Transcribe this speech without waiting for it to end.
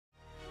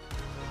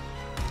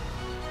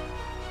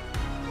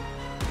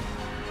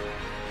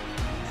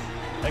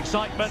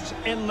Excitement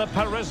in the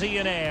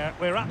Parisian air.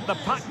 We're at the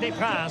Parc des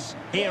Princes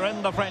here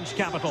in the French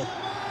capital.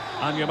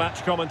 I'm your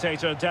match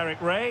commentator,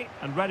 Derek Ray,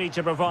 and ready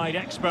to provide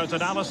expert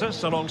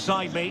analysis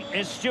alongside me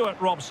is Stuart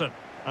Robson.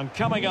 And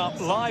coming up,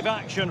 live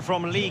action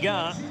from Ligue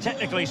 1,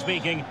 technically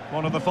speaking,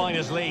 one of the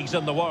finest leagues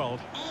in the world.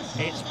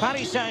 It's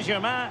Paris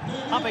Saint-Germain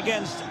up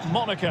against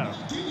Monaco.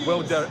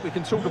 Well, Derek, we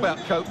can talk about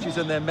coaches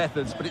and their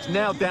methods, but it's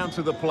now down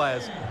to the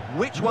players.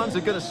 Which ones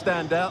are going to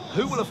stand out,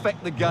 who will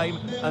affect the game,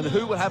 and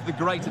who will have the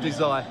greater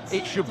desire?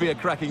 It should be a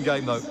cracking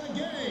game, though.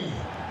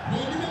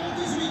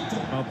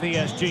 Well,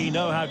 PSG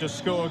know how to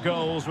score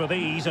goals with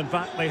ease. In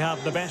fact, they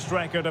have the best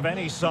record of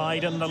any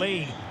side in the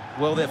league.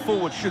 Well, their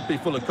forwards should be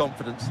full of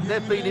confidence.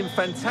 They've been in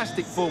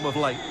fantastic form of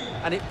late,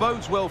 and it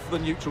bodes well for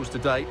the neutrals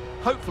today.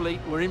 Hopefully,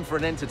 we're in for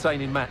an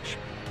entertaining match.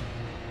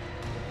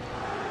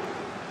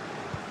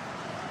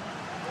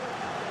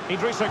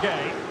 Idrissa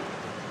Gueye.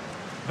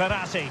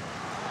 Verratti.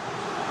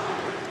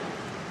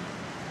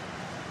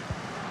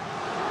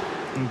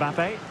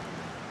 Mbappe.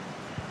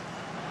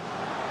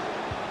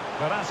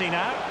 Verratti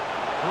now.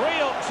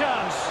 Real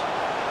chance.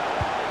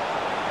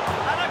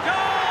 And a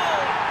goal!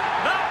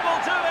 That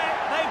will do it.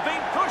 They've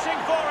been pushing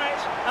for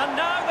it, and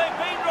now they've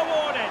been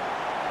rewarded.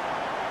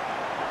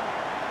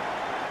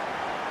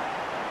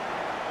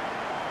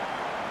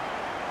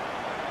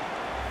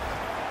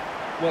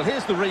 Well,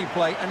 here's the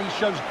replay, and he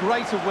shows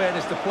great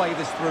awareness to play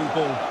this through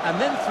ball. And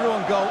then through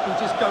on goal, he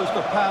just goes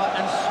for power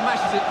and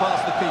smashes it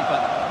past the keeper.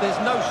 There's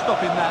no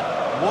stopping that.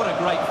 What a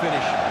great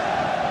finish.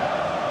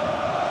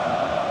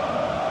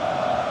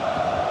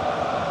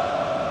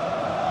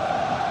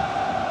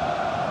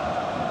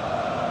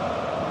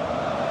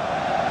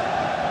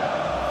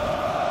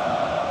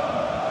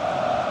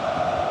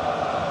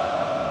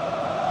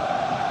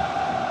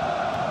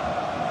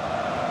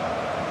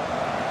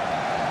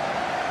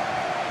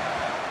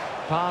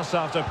 Pass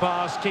after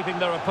pass, keeping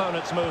their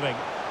opponents moving.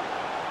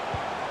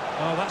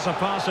 Oh, that's a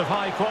pass of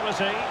high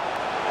quality.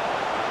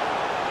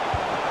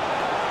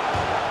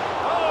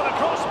 Oh, the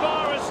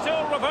crossbar is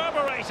still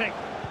reverberating.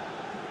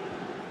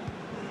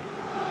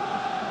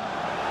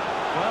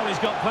 Well, he's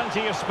got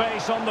plenty of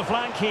space on the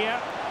flank here.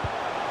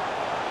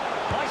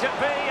 Might it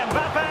be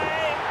Mbappe?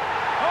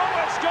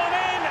 Oh, it's gone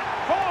in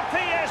for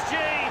PSG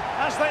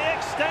as they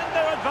extend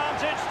their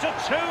advantage to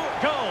 2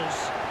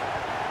 goals.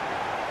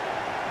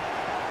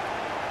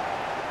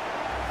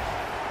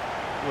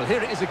 Well,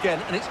 here it is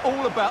again, and it's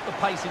all about the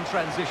pace in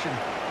transition.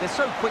 They're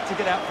so quick to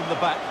get out from the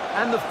back,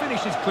 and the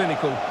finish is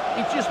clinical.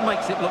 He just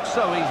makes it look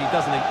so easy,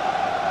 doesn't he?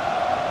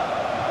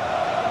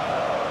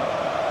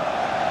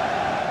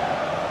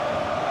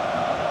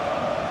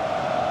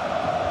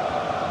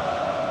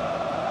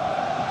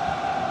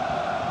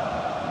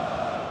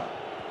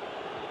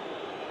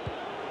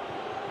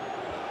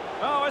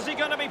 Oh, is he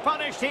going to be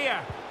punished here?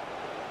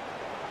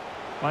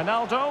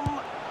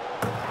 Wijnaldum.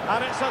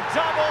 And it's a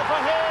double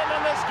for him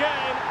in this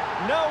game.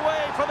 No way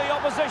for the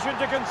opposition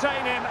to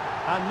contain him.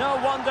 And no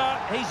wonder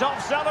he's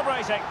off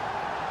celebrating.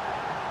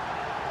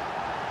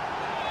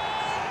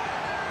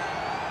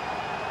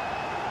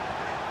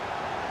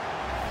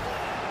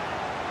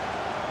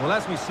 Well,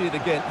 as we see it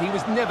again, he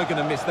was never going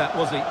to miss that,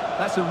 was he?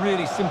 That's a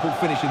really simple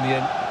finish in the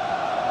end.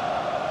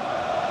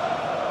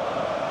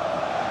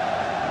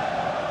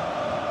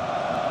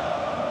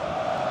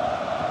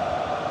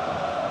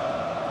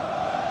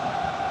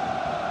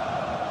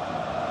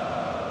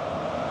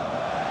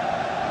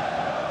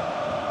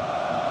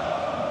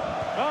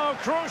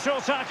 Crucial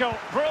tackle,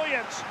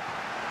 brilliant.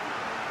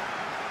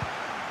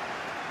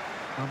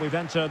 And we've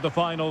entered the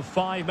final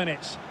 5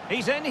 minutes.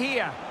 He's in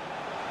here.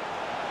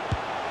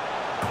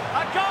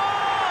 A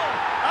goal!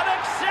 An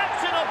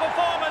exceptional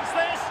performance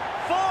this.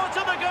 4 to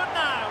the good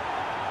now.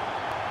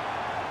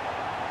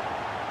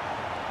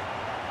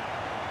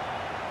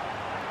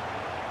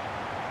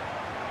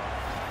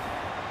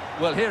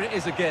 Well, here it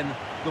is again.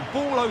 The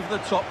ball over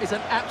the top is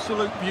an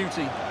absolute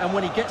beauty, and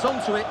when he gets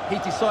onto it, he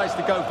decides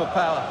to go for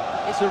power.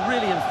 It's a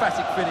really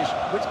emphatic finish,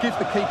 which gives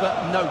the keeper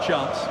no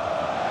chance.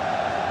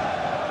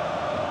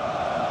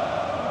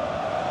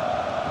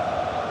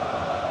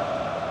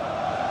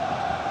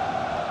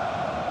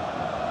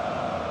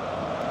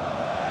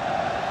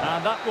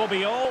 And that will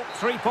be all.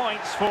 3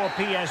 points for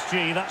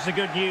PSG. That's the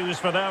good news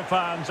for their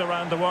fans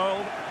around the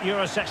world.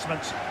 Your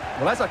assessment?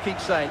 Well, as I keep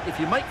saying, if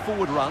you make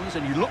forward runs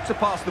and you look to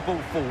pass the ball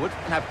forward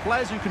and have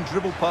players who can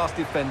dribble past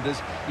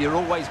defenders, you're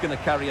always going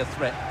to carry a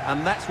threat.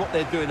 And that's what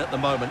they're doing at the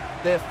moment.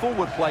 Their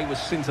forward play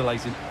was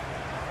scintillating.